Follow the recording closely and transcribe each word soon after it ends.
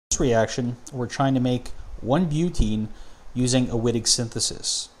reaction, we're trying to make 1-butene using a Wittig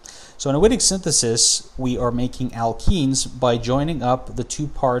synthesis. So in a Wittig synthesis, we are making alkenes by joining up the two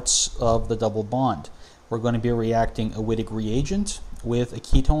parts of the double bond. We're going to be reacting a Wittig reagent with a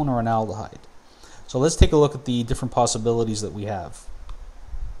ketone or an aldehyde. So let's take a look at the different possibilities that we have.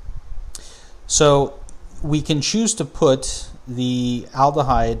 So we can choose to put the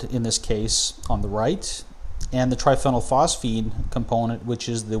aldehyde, in this case, on the right, and the triphenylphosphine component, which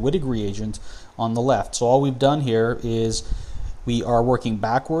is the Wittig reagent, on the left. So all we've done here is we are working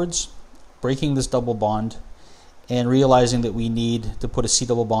backwards, breaking this double bond, and realizing that we need to put a C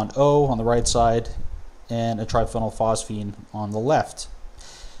double bond O on the right side and a triphenylphosphine on the left.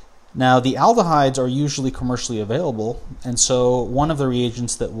 Now, the aldehydes are usually commercially available, and so one of the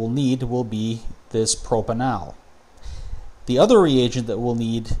reagents that we'll need will be this propanal. The other reagent that we'll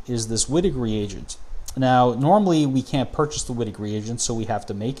need is this Wittig reagent. Now, normally we can't purchase the Wittig reagent, so we have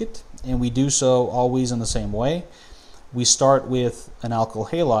to make it, and we do so always in the same way. We start with an alkyl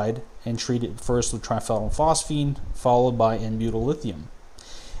halide and treat it first with triphenylphosphine, followed by N-butyl lithium.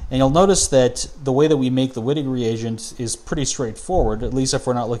 And you'll notice that the way that we make the Wittig reagent is pretty straightforward, at least if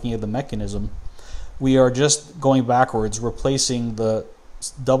we're not looking at the mechanism. We are just going backwards, replacing the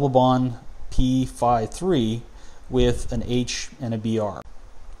double bond P-phi-3 with an H and a Br.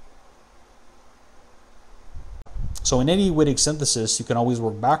 So in any Wittig synthesis, you can always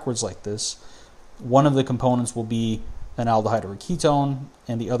work backwards like this. One of the components will be an aldehyde or a ketone,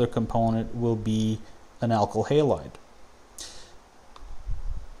 and the other component will be an alkyl halide.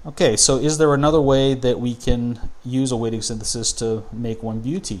 Okay, so is there another way that we can use a Wittig synthesis to make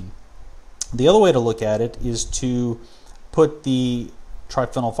 1-butene? The other way to look at it is to put the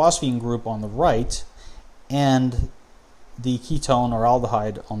triphenylphosphine group on the right and the ketone or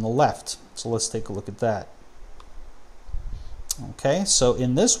aldehyde on the left. So let's take a look at that. Okay, so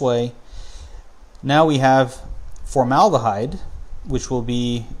in this way, now we have formaldehyde, which will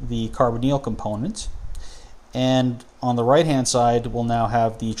be the carbonyl component, and on the right hand side we'll now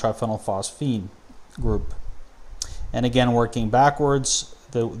have the triphenylphosphine group. And again, working backwards,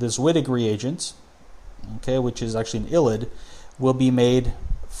 this Wittig reagent, okay, which is actually an ylide, will be made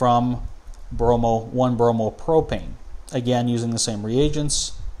from 1-bromopropane. Again, using the same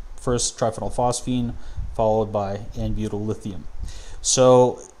reagents, first triphenylphosphine followed by N-butyl lithium.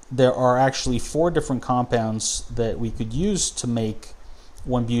 So there are actually 4 different compounds that we could use to make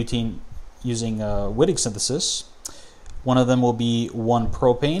 1-butene using a Wittig synthesis. One of them will be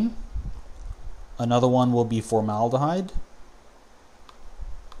 1-propane, another one will be formaldehyde,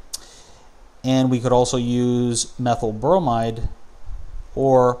 and we could also use methyl bromide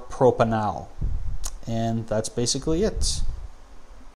or propanal. And that's basically it.